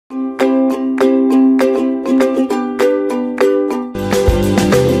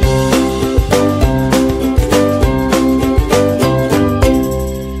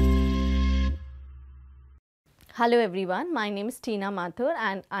Hello everyone, my name is Teena Mathur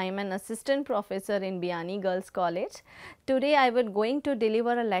and I am an assistant professor in Biani Girls College. Today I will going to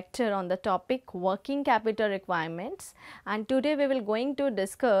deliver a lecture on the topic working capital requirements, and today we will going to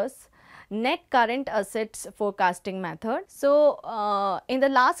discuss net current assets forecasting method. So, in the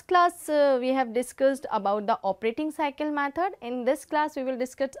last class we have discussed about the operating cycle method. In this class we will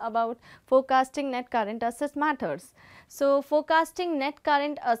discuss about forecasting net current assets methods. So, forecasting net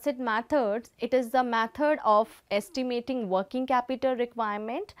current asset methods, it is the method of estimating working capital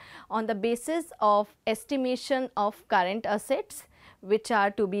requirement on the basis of estimation of current assets which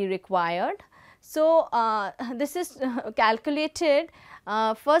are to be required. So, this is calculated.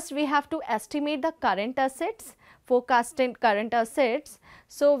 First we have to estimate the current assets, forecasted current assets.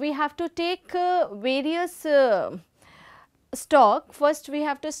 So, we have to take various stock. First we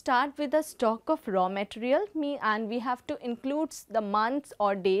have to start with the stock of raw material, and we have to include the months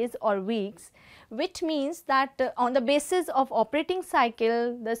or days or weeks, which means that on the basis of operating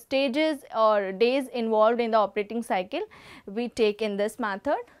cycle, the stages or days involved in the operating cycle we take in this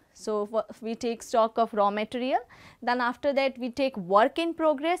method. So, we take stock of raw material, then after that we take work in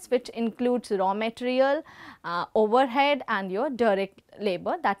progress, which includes raw material, overhead and your direct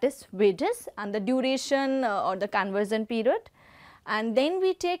labor, that is wages, and the duration or the conversion period. And then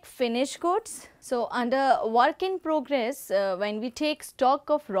we take finished goods. So, under work in progress, when we take stock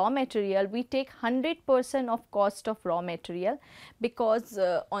of raw material, we take 100% of cost of raw material, because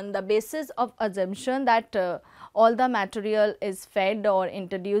on the basis of assumption that all the material is fed or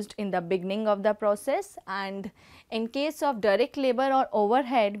introduced in the beginning of the process, and in case of direct labor or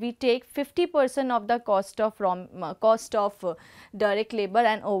overhead, we take 50% of the cost of direct labor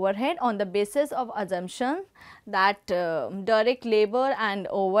and overhead on the basis of assumption that direct labor and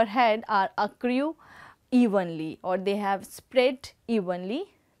overhead are accrue evenly, or they have spread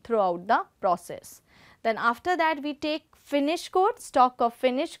evenly throughout the process. Then after that we take finished goods, stock of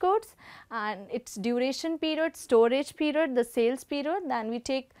finished goods and its duration period, storage period, the sales period. Then we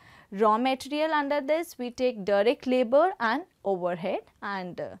take raw material, under this we take direct labor and overhead,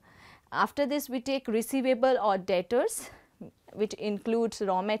 and after this we take receivable or debtors, which includes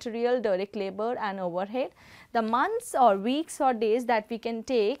raw material, direct labor and overhead. The months or weeks or days that we can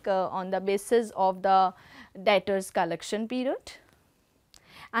take on the basis of the debtors collection period.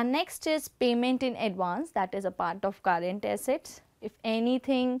 And next is payment in advance, that is a part of current assets. If any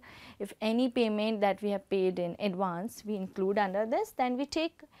payment that we have paid in advance we include under this. Then we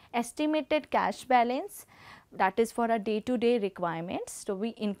take estimated cash balance, that is for a day-to-day requirements. So,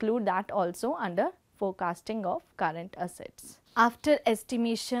 we include that also under forecasting of current assets. After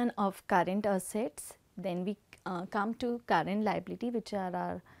estimation of current assets, then we come to current liability, which are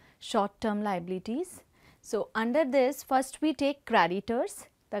our short term liabilities. So, under this first we take creditors,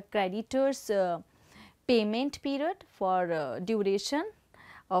 the creditors payment period for duration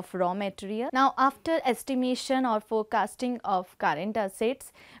of raw material. Now, after estimation or forecasting of current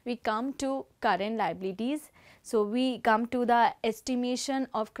assets, we come to current liabilities. So, we come to the estimation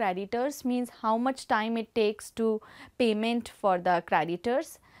of creditors, means how much time it takes to payment for the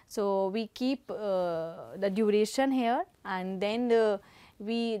creditors. So, we keep the duration here, and then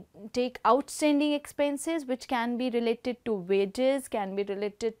we take outstanding expenses which can be related to wages, can be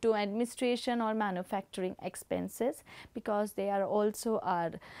related to administration or manufacturing expenses, because they are also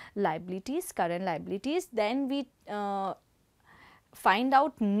our liabilities, current liabilities. Then we find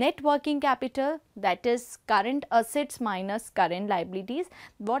out net working capital, that is current assets minus current liabilities,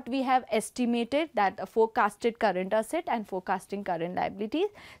 what we have estimated, that a forecasted current asset and forecasting current liabilities.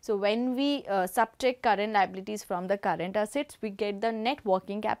 So, when we subtract current liabilities from the current assets, we get the net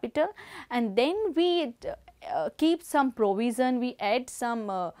working capital, and then we keep some provision, we add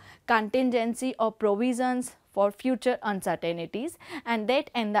some contingency or provisions for future uncertainties, and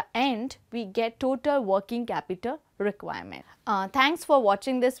that in the end we get total working capital requirement. Thanks for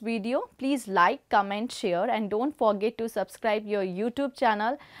watching this video. Please like, comment, share, and don't forget to subscribe your YouTube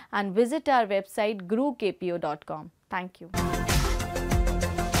channel and visit our website gurukpo.com. Thank you.